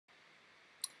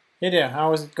Hey there,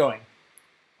 how is it going?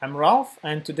 I'm Ralph,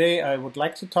 and today I would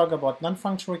like to talk about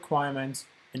non-functional requirements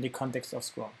in the context of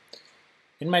Scrum.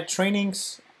 In my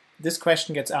trainings, this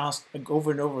question gets asked over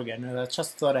and over again, and I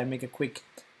just thought I'd make a quick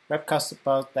webcast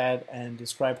about that and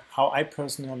describe how I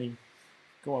personally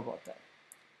go about that.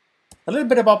 A little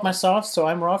bit about myself. So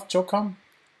I'm Ralph Jocham.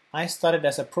 I started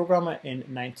as a programmer in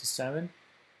 '97,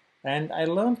 and I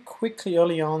learned quickly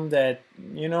early on that,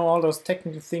 all those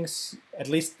technical things, at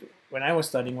least when I was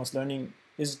studying, was learning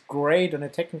is great on the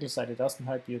technical side. It doesn't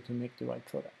help you to make the right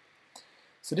product.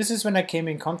 So this is when I came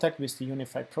in contact with the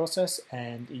unified process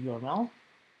and UML.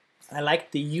 I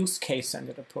liked the use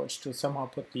case-centered approach to somehow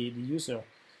put the user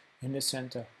in the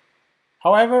center.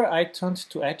 However, I turned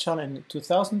to Agile in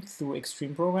 2000 through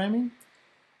extreme programming,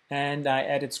 and I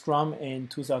added Scrum in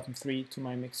 2003 to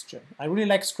my mixture. I really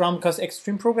like Scrum because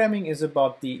extreme programming is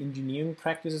about the engineering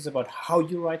practices, about how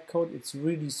you write code. It's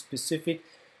really specific,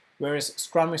 whereas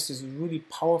Scrum is this really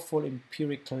powerful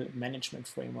empirical management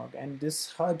framework. And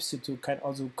this helps you to kind of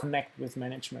also connect with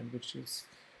management, which is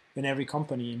in every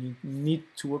company, and you need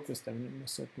to work with them in a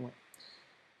certain way.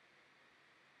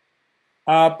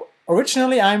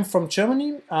 Originally, I'm from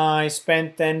Germany. I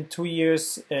spent then 2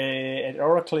 years at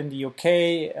Oracle in the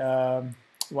UK,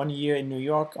 1 year in New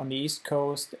York on the East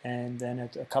Coast, and then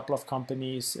at a couple of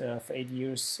companies for 8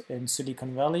 years in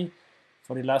Silicon Valley.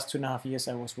 For the last 2.5 years,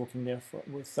 I was working there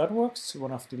with ThoughtWorks,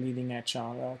 one of the leading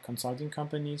Agile consulting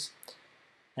companies.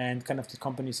 And kind of the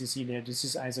companies you see there, this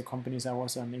is either companies I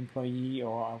was an employee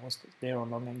or I was there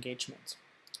on long engagements.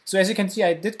 So as you can see,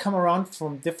 I did come around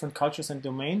from different cultures and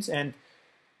domains, and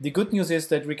the good news is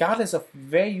that regardless of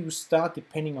where you start,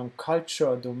 depending on culture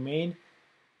or domain,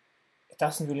 it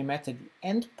doesn't really matter. The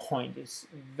end point is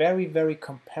very, very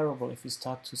comparable if you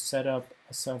start to set up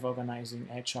a self-organizing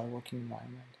Agile working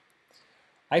environment.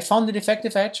 I founded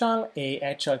Effective Agile, a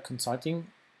Agile consulting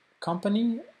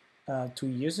company 2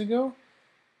 years ago.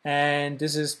 And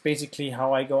this is basically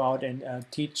how I go out and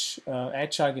teach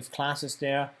Agile, give classes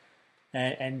there,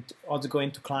 and also go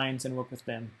into clients and work with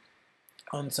them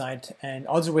on site, and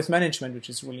also with management, which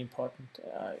is really important.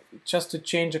 Just to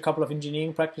change a couple of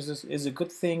engineering practices is a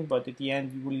good thing, but at the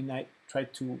end, you really try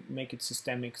to make it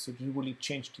systemic, so you really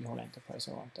change the whole enterprise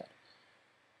around that.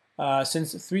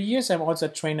 Since 3 years, I'm also a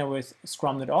trainer with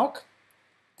Scrum.org,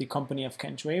 the company of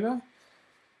Ken Schwaber.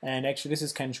 And actually, this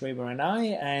is Ken Schwaber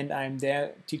and I'm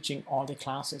there teaching all the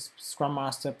classes: Scrum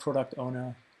Master, Product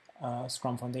Owner,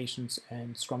 Scrum Foundations,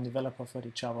 and Scrum Developer for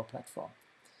the Java platform.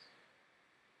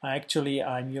 Actually,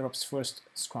 I'm Europe's first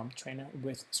Scrum trainer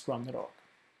with Scrum.org.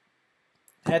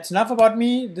 That's enough about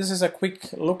me. This is a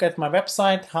quick look at my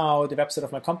website, how the website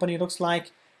of my company looks like.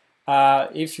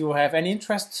 If you have any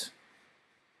interest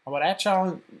about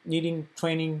Agile, needing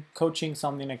training, coaching,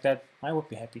 something like that, I would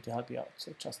be happy to help you out.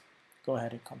 So just go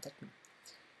ahead and contact me.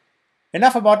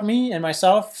 Enough about me and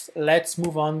myself. Let's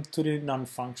move on to the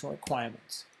non-functional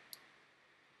requirements.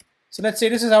 So let's say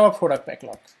this is our product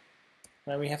backlog,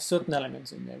 where we have certain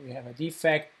elements in there. We have a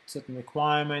defect, certain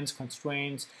requirements,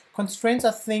 constraints. Constraints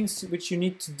are things which you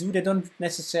need to do. They don't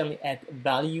necessarily add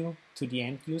value to the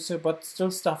end user, but still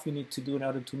stuff you need to do in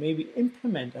order to maybe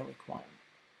implement a requirement.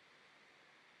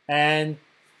 And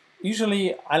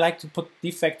usually I like to put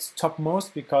defects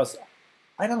topmost because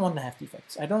I don't want to have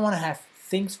defects. I don't want to have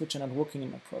things which are not working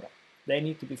in my product. They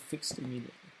need to be fixed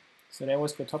immediately. So they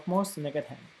always go topmost and they get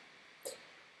handled.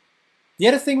 The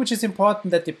other thing which is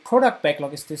important, that the product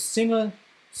backlog is the single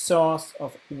source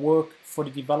of work for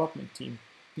the development team,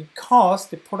 because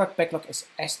the product backlog is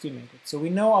estimated. So we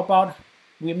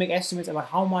make estimates about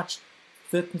how much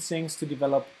certain things to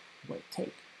develop will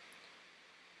take.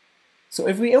 So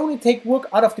if we only take work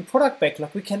out of the product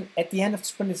backlog, we can, at the end of the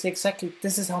sprint, say exactly,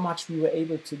 this is how much we were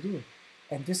able to do.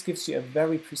 And this gives you a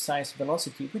very precise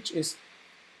velocity, which is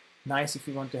nice if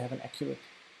you want to have an accurate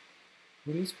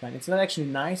release plan. It's not actually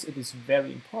nice, it is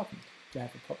very important to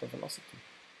have a proper velocity.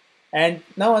 And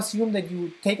now assume that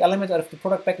you take elements out of the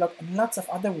product backlog and lots of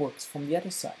other works from the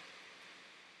other side.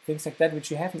 Things like that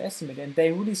which you haven't estimated, and they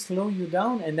really slow you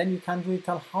down, and then you can't really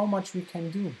tell how much we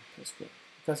can do per sprint,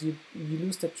 because you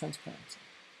lose that transparency.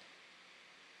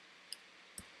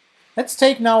 Let's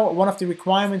take now one of the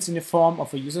requirements in the form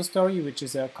of a user story, which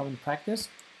is a common practice.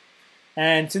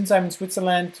 And since I'm in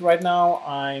Switzerland right now,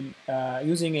 I'm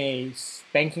using a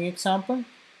banking example.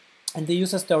 And the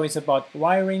user story is about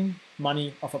wiring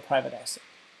money of a private asset.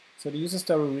 So the user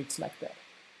story reads like that.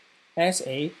 As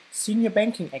a senior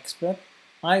banking expert,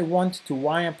 I want to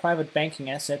wire private banking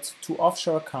assets to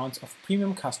offshore accounts of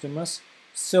premium customers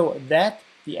so that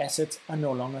the assets are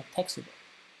no longer taxable.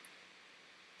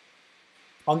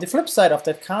 On the flip side of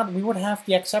that card, we would have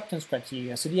the acceptance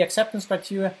criteria. So the acceptance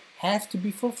criteria have to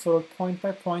be fulfilled point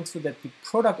by point so that the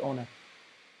product owner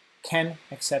can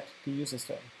accept the user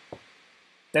story.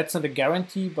 That's not a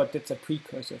guarantee, but that's a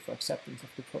precursor for acceptance of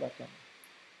the product owner.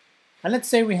 And let's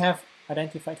say we have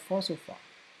identified 4 so far.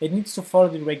 It needs to follow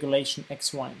the regulation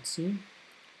X, Y, and Z.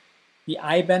 The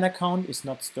IBAN account is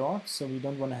not stored, so we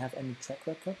don't want to have any track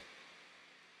record.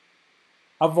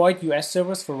 Avoid US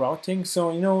servers for routing.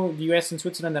 So, the US and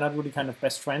Switzerland are not really kind of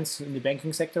best friends in the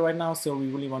banking sector right now, so we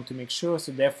really want to make sure.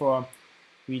 So therefore,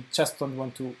 we just don't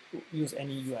want to use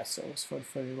any US servers for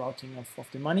the routing of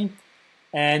the money.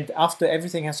 And after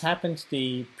everything has happened,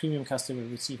 the premium customer will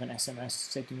receive an SMS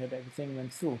stating that everything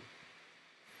went through.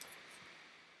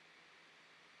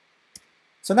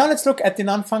 So now let's look at the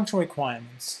non-functional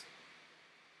requirements.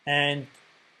 And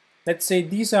let's say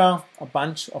these are a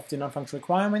bunch of the non-functional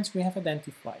requirements we have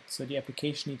identified. So the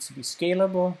application needs to be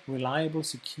scalable, reliable,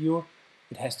 secure.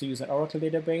 It has to use an Oracle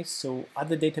database. So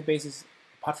other databases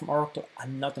apart from Oracle are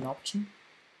not an option.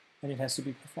 And it has to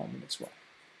be performant as well.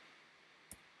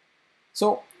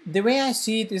 So the way I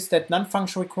see it is that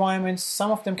non-functional requirements,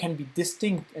 some of them can be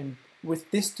distinct, and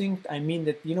with distinct I mean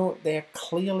that they are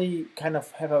clearly kind of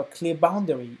have a clear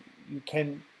boundary. You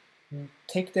can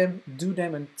take them, do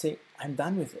them, and say I'm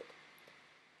done with it.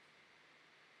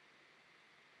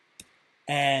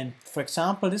 And for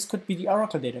example, this could be the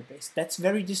Oracle database. That's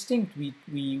very distinct.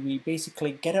 We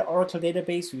basically get an Oracle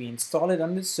database, we install it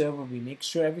on the server, we make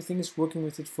sure everything is working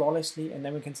with it flawlessly, and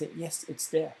then we can say yes, it's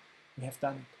there. We have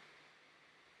done it.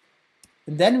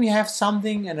 And then we have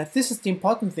something, and this is the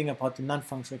important thing about the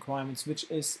non-functional requirements,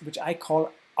 which I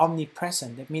call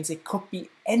omnipresent. That means it could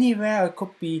be anywhere, it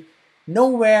could be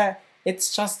nowhere.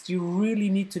 It's just you really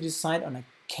need to decide on a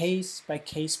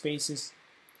case-by-case basis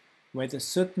whether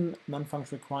certain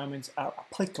non-functional requirements are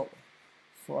applicable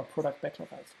for a product backlog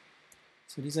item.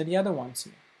 So these are the other ones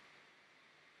here.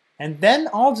 And then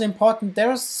also important, there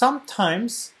are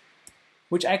sometimes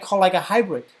which I call like a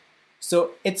hybrid.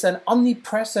 So it's an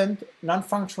omnipresent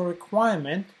non-functional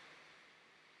requirement,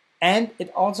 and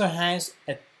it also has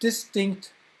a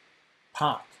distinct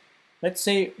part. Let's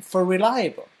say for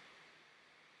reliable.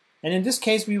 And in this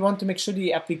case, we want to make sure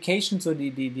the application, so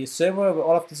the server where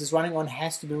all of this is running on,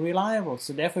 has to be reliable.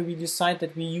 So therefore, we decide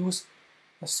that we use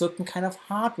a certain kind of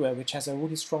hardware which has a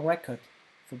really strong record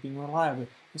for being reliable.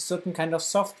 A certain kind of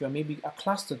software, maybe a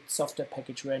clustered software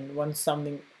package where one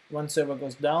server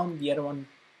goes down, the other one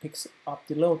picks up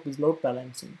the load with load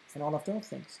balancing and all of those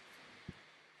things.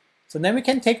 So then we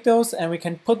can take those and we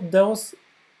can put those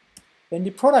in the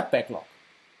product backlog.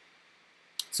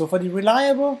 So for the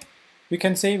reliable, we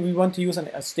can say we want to use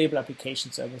a stable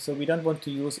application server. So we don't want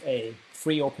to use a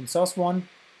free open source one.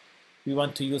 We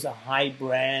want to use a high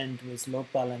brand with load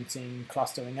balancing,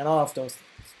 clustering, and all of those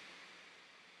things.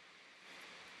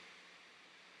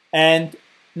 And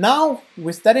now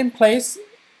with that in place,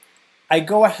 I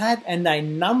go ahead and I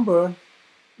number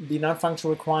the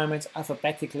non-functional requirements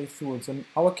alphabetically through it. So in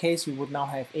our case, we would now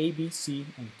have A, B, C,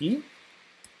 and D.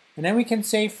 And then we can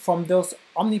say from those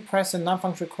omnipresent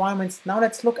non-functional requirements, now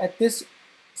let's look at this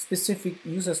specific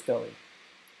user story.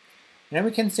 And then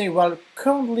we can say, well,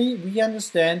 currently we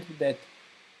understand that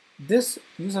this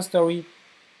user story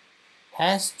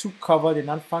has to cover the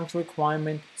non-functional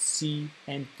requirement C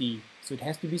and D. So it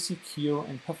has to be secure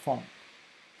and performant.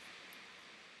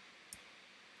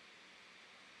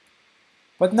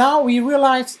 But now we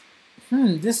realize,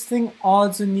 this thing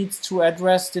also needs to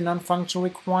address the non-functional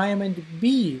requirement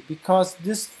B, because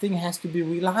this thing has to be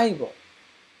reliable.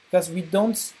 Because we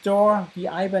don't store the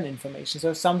IBAN information.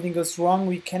 So if something goes wrong,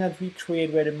 we cannot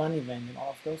recreate where the money went and all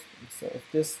of those things. So if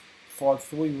this falls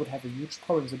through, we would have a huge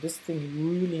problem. So this thing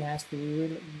really has to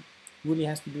be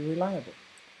reliable.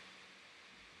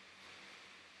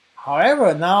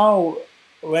 However, now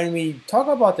when we talk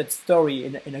about that story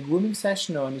in a grooming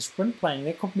session or in a sprint planning,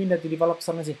 that could mean that the developer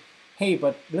suddenly say, hey,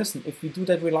 but listen, if we do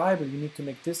that reliable, you need to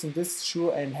make this and this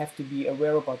sure and have to be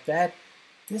aware about that.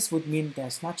 This would mean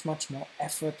there's much more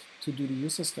effort to do the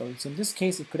user story. So in this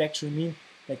case, it could actually mean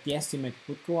that the estimate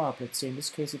would go up. Let's say in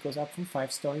this case, it goes up from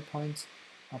 5 story points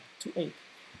up to 8.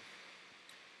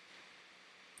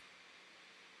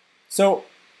 So,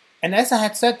 and as I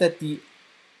had said that the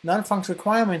non-functional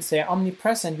requirements, they are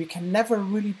omnipresent, we can never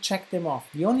really check them off.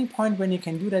 The only point when you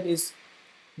can do that is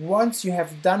once you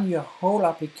have done your whole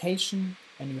application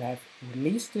and you have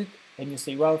released it and you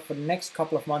say, well, for the next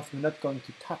couple of months, we're not going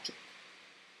to touch it.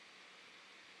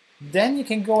 Then you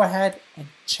can go ahead and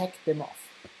check them off.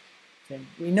 Then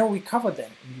we know we covered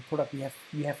them in the product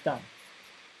we have done.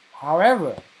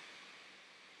 However,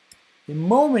 The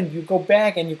moment you go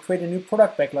back and you create a new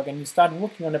product backlog and you start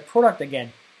working on the product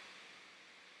again,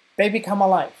 they become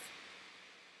alive.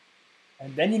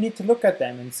 And then you need to look at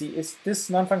them and see, is this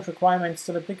non-functional requirement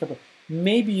still applicable?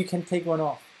 Maybe you can take one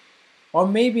off. Or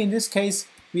maybe in this case,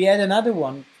 we add another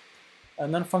one, a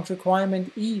non-functional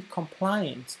requirement E,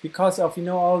 compliance, because of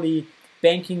all the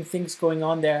banking things going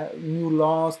on there, new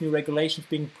laws, new regulations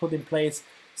being put in place,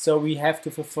 so we have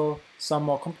to fulfill some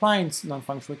more compliance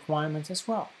non-functional requirements as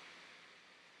well.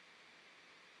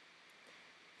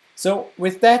 So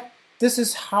with that, this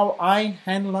is how I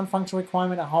handle non-functional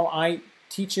requirement, how I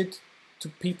teach it to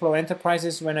people or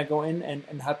enterprises when I go in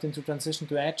and help them to transition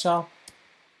to Agile.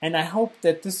 And I hope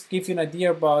that this gives you an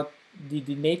idea about the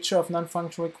nature of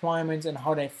non-functional requirements and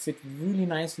how they fit really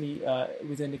nicely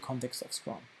within the context of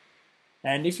Scrum.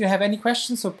 And if you have any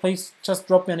questions, so please just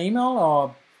drop me an email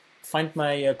or find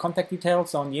my contact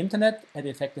details on the internet at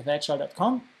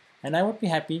effectiveagile.com, and I would be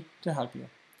happy to help you.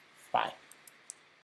 Bye.